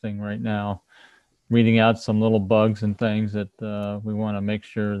testing right now, reading out some little bugs and things that we want to make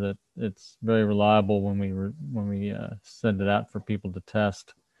sure that it's very reliable when we send it out for people to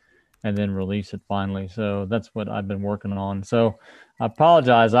test and then release it finally. So that's what I've been working on. So I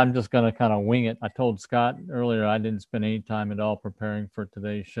apologize. I'm just going to kind of wing it. I told Scott earlier I didn't spend any time at all preparing for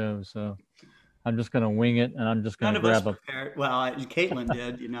today's show. So I'm just going to wing it, and I'm just going to grab a. Well, Caitlin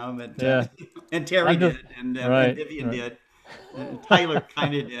did, but and Terry did, and Vivian did. Tyler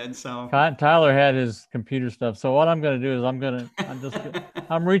kind of did. So Tyler had his computer stuff. So what I'm going to do is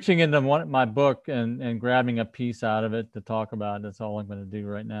I'm reaching into my book and grabbing a piece out of it to talk about. That's all I'm going to do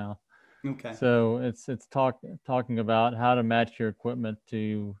right now. Okay. So it's talking about how to match your equipment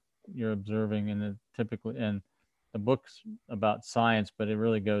to your observing, and the book's about science, but it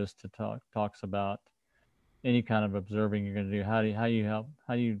really goes to talks about any kind of observing you're going to do.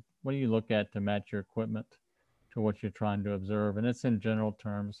 What do you look at to match your equipment to what you're trying to observe? And it's in general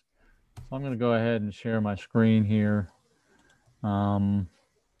terms. So I'm going to go ahead and share my screen here. And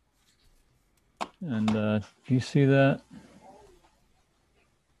do you see that?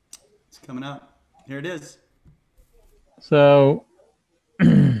 It's coming up. Here it is. So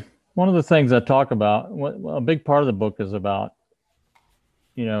One of the things I talk about, a big part of the book is about,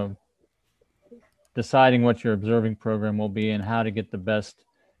 you know, deciding what your observing program will be and how to get the best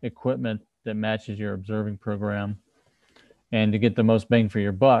equipment that matches your observing program. And to get the most bang for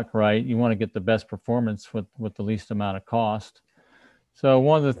your buck, right? You want to get the best performance with the least amount of cost. So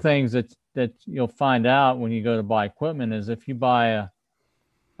one of the things that you'll find out when you go to buy equipment is if you buy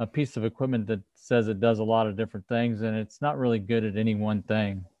a piece of equipment that says it does a lot of different things and it's not really good at any one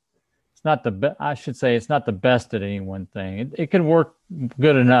thing. It's not I should say it's not the best at any one thing. It can work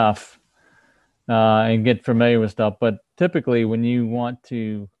good enough and get familiar with stuff, but typically when you want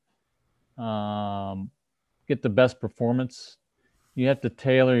to get the best performance, you have to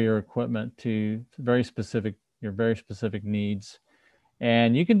tailor your equipment to your very specific needs.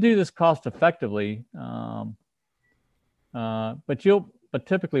 And you can do this cost effectively, but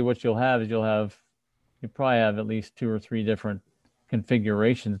typically what you'll have is you'll probably have at least 2 or 3 different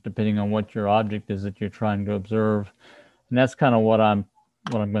configurations depending on what your object is that you're trying to observe. And that's kind of what I'm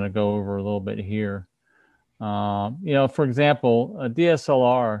going to go over a little bit here. You know, for example, a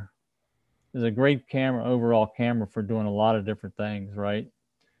DSLR is a great overall camera for doing a lot of different things, right?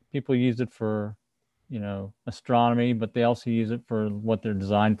 People use it for, you know, astronomy, but they also use it for what they're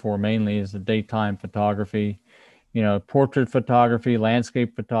designed for mainly is the daytime photography, you know, portrait photography,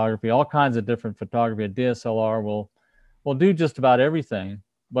 landscape photography, all kinds of different photography. A DSLR will do just about everything,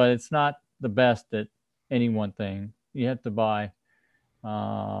 but it's not the best at any one thing. You have to buy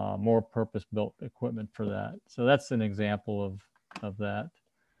more purpose-built equipment for that. So that's an example of that.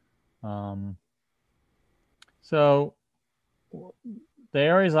 So the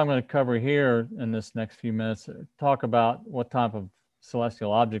areas I'm going to cover here in this next few minutes talk about what type of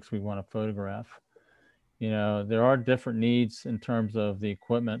celestial objects we want to photograph. You know, there are different needs in terms of the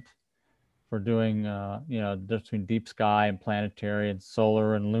equipment for doing, you know, between deep sky and planetary and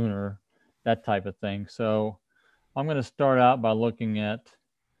solar and lunar, that type of thing. So I'm going to start out by looking at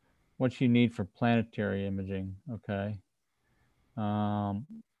what you need for planetary imaging, okay?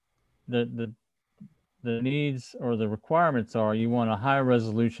 The needs or the requirements are you want a high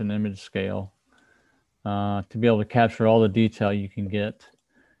resolution image scale to be able to capture all the detail you can get.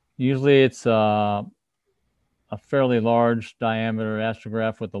 Usually it's a fairly large diameter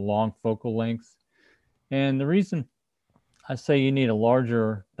astrograph with a long focal length. And the reason I say you need a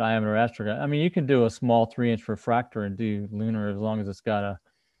larger diameter astrograph, I mean, you can do a small 3-inch refractor and do lunar as long as it's got a,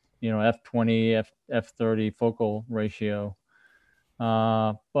 you know, f20, f30 focal ratio.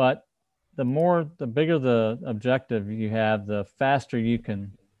 But the bigger the objective you have, the faster the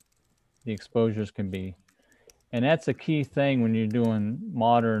exposures can be. And that's a key thing when you're doing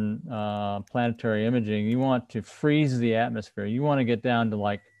modern planetary imaging. You want to freeze the atmosphere. You want to get down to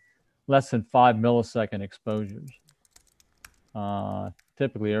like less than 5 millisecond exposures,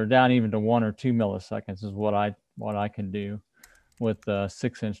 typically, or down even to 1 or 2 milliseconds is what I can do with a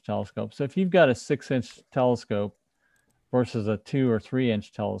 6-inch telescope. So if you've got a 6-inch telescope versus a 2 or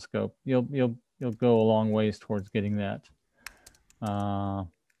 3-inch telescope, you'll go a long ways towards getting that.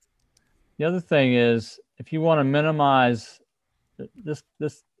 The other thing is, if you want to minimize, this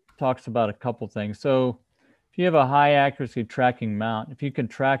talks about a couple things. So if you have a high accuracy tracking mount, if you can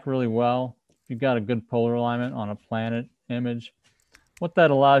track really well, if you've got a good polar alignment on a planet image, what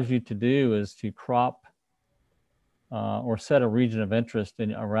that allows you to do is to crop or set a region of interest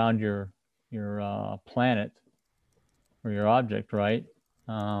around your planet or your object, right?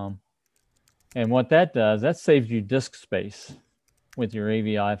 And what that does, that saves you disk space with your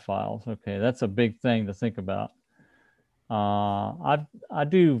AVI files. Okay, that's a big thing to think about. I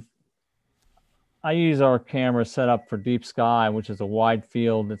use our camera set up for deep sky, which is a wide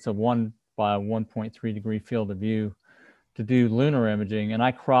field. It's a 1 by 1.3 degree field of view to do lunar imaging, and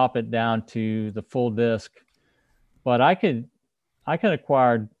I crop it down to the full disk. But I can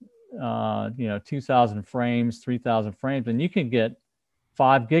acquire 2,000 frames, 3,000 frames, and you can get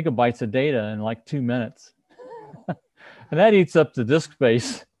 5 gigabytes of data in like 2 minutes. And that eats up the disk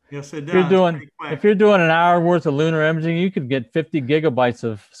space. Yes, it does. If you're doing an hour worth of lunar imaging, you could get 50 gigabytes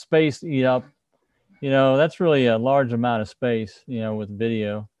of space eat up. You know, that's really a large amount of space, you know, with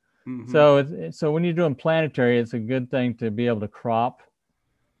video. Mm-hmm. So when you're doing planetary, it's a good thing to be able to crop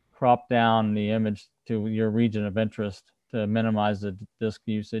down the image to your region of interest to minimize the disk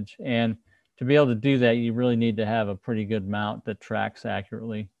usage. And to be able to do that, you really need to have a pretty good mount that tracks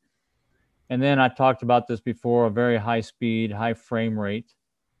accurately. And then I talked about this before, a very high speed, high frame rate,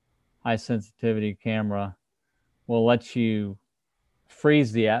 high sensitivity camera will let you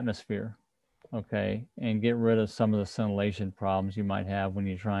freeze the atmosphere, okay, and get rid of some of the scintillation problems you might have when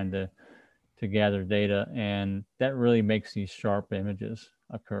you're trying to gather data. And that really makes these sharp images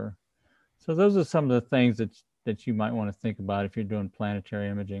occur. So those are some of the things that you might want to think about if you're doing planetary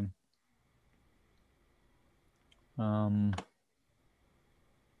imaging. Why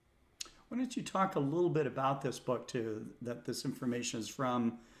don't you talk a little bit about this book too, that this information is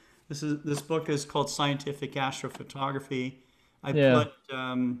from? This book is called Scientific Astrophotography. I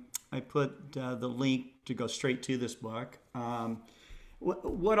put the link to go straight to this book.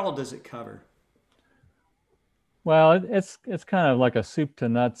 What all does it cover? Well, it's kind of like a soup to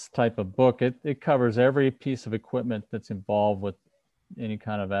nuts type of book. It covers every piece of equipment that's involved with any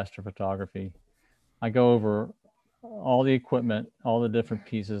kind of astrophotography. I go over all the equipment, all the different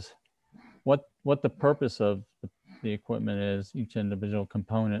pieces, what the purpose of the equipment is, each individual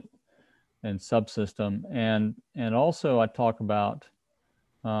component and subsystem, and also I talk about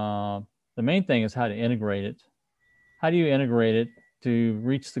the main thing is how to integrate it. How do you integrate it to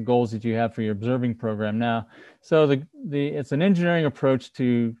reach the goals that you have for your observing program? Now, so it's an engineering approach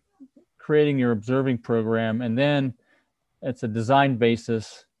to creating your observing program, and then it's a design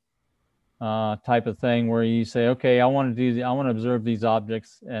basis type of thing where you say, okay, I want to observe these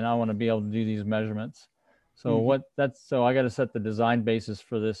objects, and I want to be able to do these measurements. So so I got to set the design basis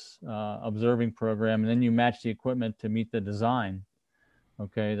for this observing program, and then you match the equipment to meet the design,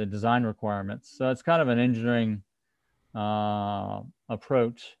 okay, the design requirements. So it's kind of an engineering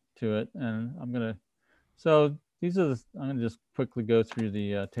approach to it. And I'm gonna just quickly go through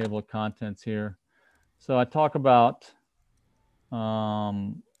the table of contents here. So I talk about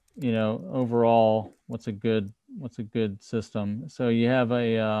overall what's a good system. So you have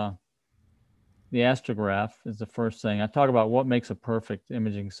the astrograph is the first thing. I talk about what makes a perfect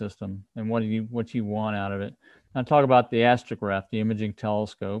imaging system and what you want out of it. I talk about the astrograph, the imaging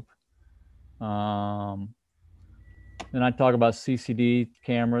telescope. Then I talk about CCD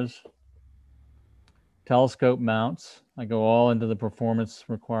cameras, telescope mounts. I go all into the performance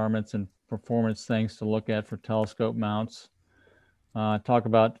requirements and performance things to look at for telescope mounts. Talk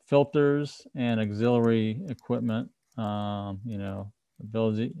about filters and auxiliary equipment,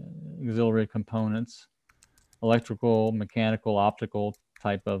 auxiliary components, electrical, mechanical, optical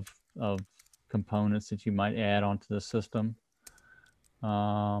type of components that you might add onto the system.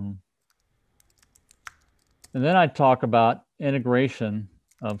 And then I talk about integration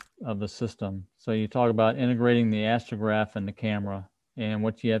of the system. So you talk about integrating the astrograph and the camera and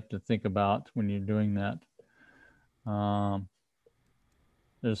what you have to think about when you're doing that.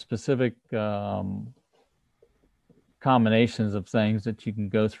 There's specific combinations of things that you can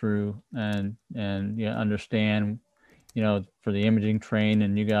go through and understand, for the imaging train,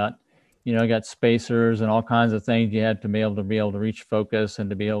 and you got spacers and all kinds of things you have to be able to reach focus and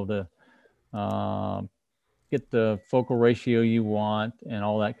to be able to get the focal ratio you want and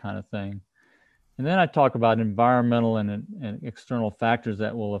all that kind of thing. And then I talk about environmental and external factors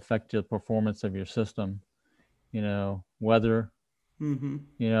that will affect the performance of your system. Weather,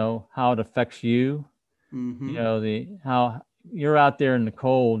 how it affects you, how you're out there in the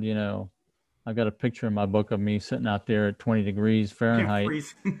cold, I've got a picture in my book of me sitting out there at 20 degrees Fahrenheit.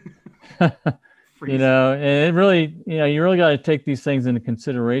 And it really, you really got to take these things into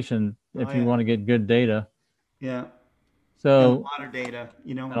consideration if you want to get good data. Yeah. So and a lot of data,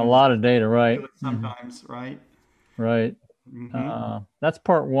 and a lot of data, right? Sometimes, right? Right. That's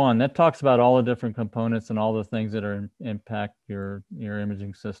part one. That talks about all the different components and all the things that impact your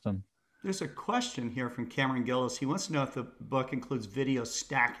imaging system. There's a question here from Cameron Gillis. He wants to know if the book includes video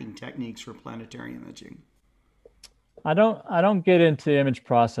stacking techniques for planetary imaging. I don't get into image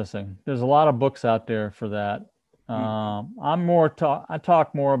processing. There's a lot of books out there for that. I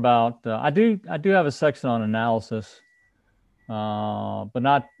talk more about. I do have a section on analysis, but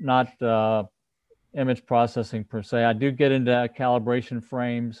not image processing per se. I do get into calibration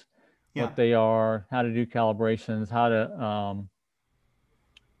frames, what they are, how to do calibrations, how to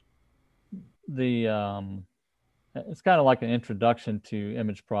it's kind of like an introduction to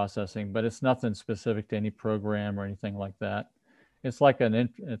image processing, but it's nothing specific to any program or anything like that. It's like an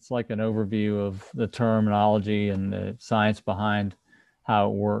overview of the terminology and the science behind how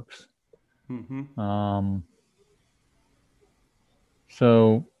it works.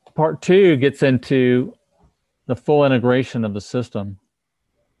 So part two gets into the full integration of the system,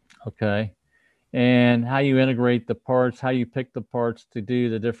 okay, and how you integrate the parts, how you pick the parts to do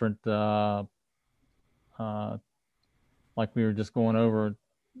the different, like we were just going over,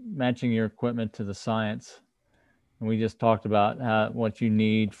 matching your equipment to the science. And we just talked about what you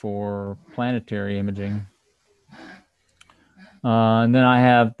need for planetary imaging. And then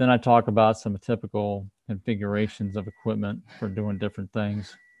I talk about some typical configurations of equipment for doing different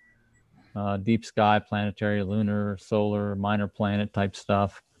things. Deep sky, planetary, lunar, solar, minor planet type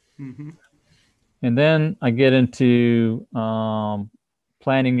stuff. And then I get into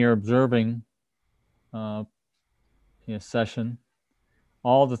planning your observing session,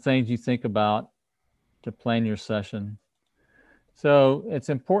 all the things you think about to plan your session. So it's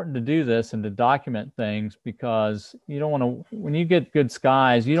important to do this and to document things, because you don't want to, when you get good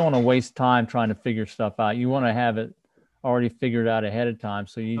skies, you don't want to waste time trying to figure stuff out. You want to have it already figured out ahead of time.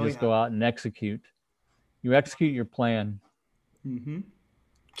 So you just go out and execute. You execute your plan. Mm-hmm.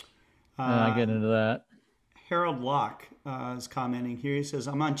 And I get into that. Harold Locke is commenting here. He says,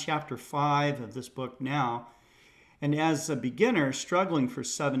 I'm on chapter 5 of this book now. And as a beginner struggling for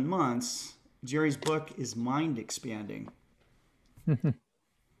 7 months, Jerry's book is mind expanding. Well,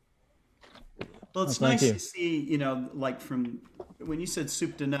 it's nice to see, like from when you said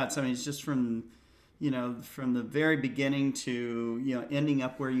soup to nuts, I mean, it's just from, from the very beginning to, ending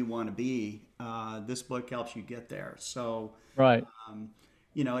up where you want to be. This book helps you get there. So, right.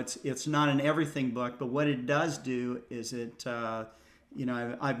 It's not an everything book, but what it does do is it,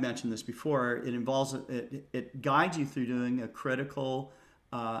 I've mentioned this before, it involves, it guides you through doing a critical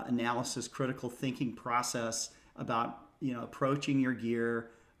analysis, critical thinking process about, approaching your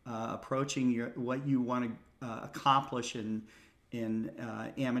gear, approaching what you want to accomplish in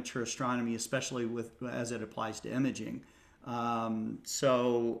amateur astronomy, especially as it applies to imaging. I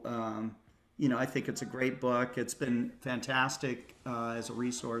think it's a great book. It's been fantastic as a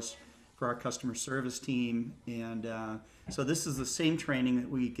resource for our customer service team. And so this is the same training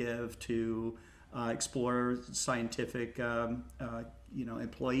that we give to Explorer scientific,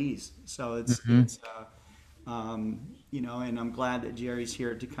 employees. So it's and I'm glad that Jerry's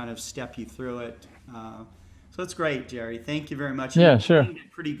here to kind of step you through it. So it's great, Jerry. Thank you very much. Yeah, you sure. winged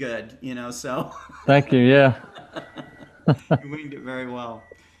it pretty good, so. Thank you. Yeah. You winged it very well.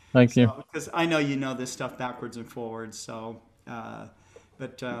 Thank you. Because I know you know this stuff backwards and forwards. So,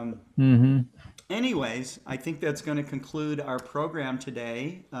 anyways, I think that's going to conclude our program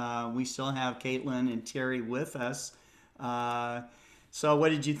today. We still have Caitlin and Terry with us. So what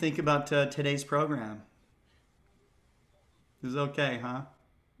did you think about today's program? It was okay, huh?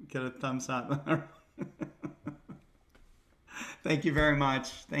 Get a thumbs up. Thank you very much.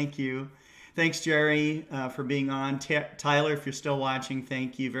 Thank you. Thanks, Jerry, for being on. Tyler, if you're still watching,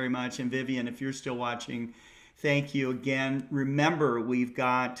 thank you very much. And Vivian, if you're still watching, thank you again. Remember, we've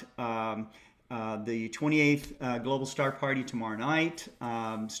got the 28th Global Star Party tomorrow night,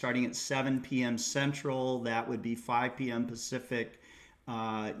 starting at 7 p.m. Central. That would be 5 p.m. Pacific,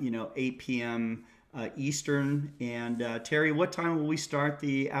 8 p.m. Eastern. And Terry, what time will we start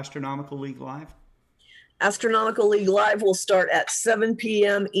the Astronomical League Live? Astronomical League Live will start at 7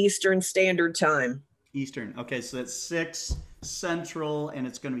 p.m. Eastern Standard Time. Eastern. Okay, so that's 6 Central, and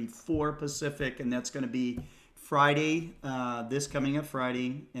it's going to be 4 Pacific, and that's going to be Friday, this coming up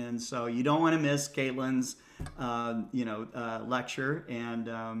Friday. And so you don't want to miss Caitlin's, lecture and,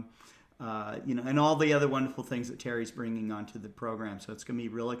 and all the other wonderful things that Terry's bringing onto the program. So it's going to be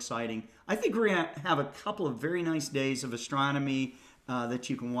real exciting. I think we're going to have a couple of very nice days of astronomy that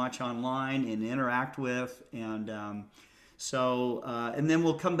you can watch online and interact with. And and then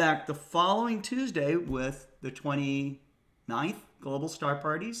we'll come back the following Tuesday with the 29th Global Star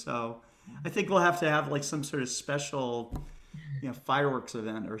Party. So I think we'll have to have like some sort of special, fireworks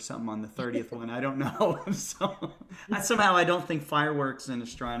event or something on the 30th one. I don't know. So somehow I don't think fireworks and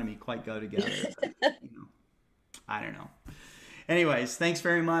astronomy quite go together. But, I don't know. Anyways, thanks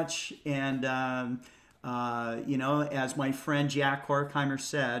very much. And, as my friend Jack Horkheimer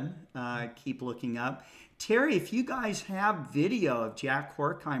said, keep looking up. Terry, if you guys have video of Jack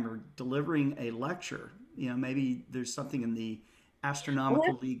Horkheimer delivering a lecture, maybe there's something in the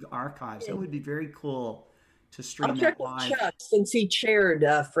Astronomical League archives. That would be very cool to stream that live. I'll check with Chuck since he chaired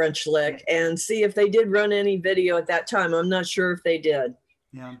French Lick and see if they did run any video at that time. I'm not sure if they did.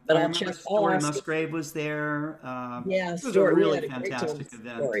 Yeah, but I remember Story Musgrave was there. It was a really fantastic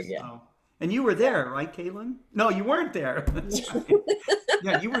event. Story, yeah. So. And you were there, right, Caitlin? No, you weren't there. That's right.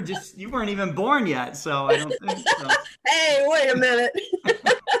 Yeah, you weren't even born yet, so I don't think so. Hey, wait a minute.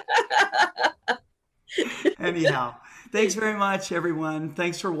 Anyhow, thanks very much, everyone.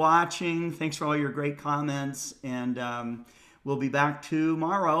 Thanks for watching. Thanks for all your great comments. And we'll be back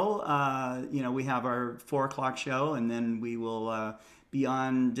tomorrow. We have our 4 o'clock show, and then we will be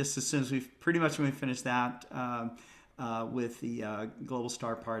on just as soon as when we finish that. With the Global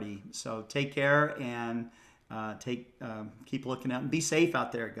Star Party. So take care and keep looking out and be safe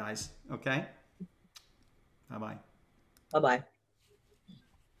out there, guys. Okay? Bye-bye. Bye-bye.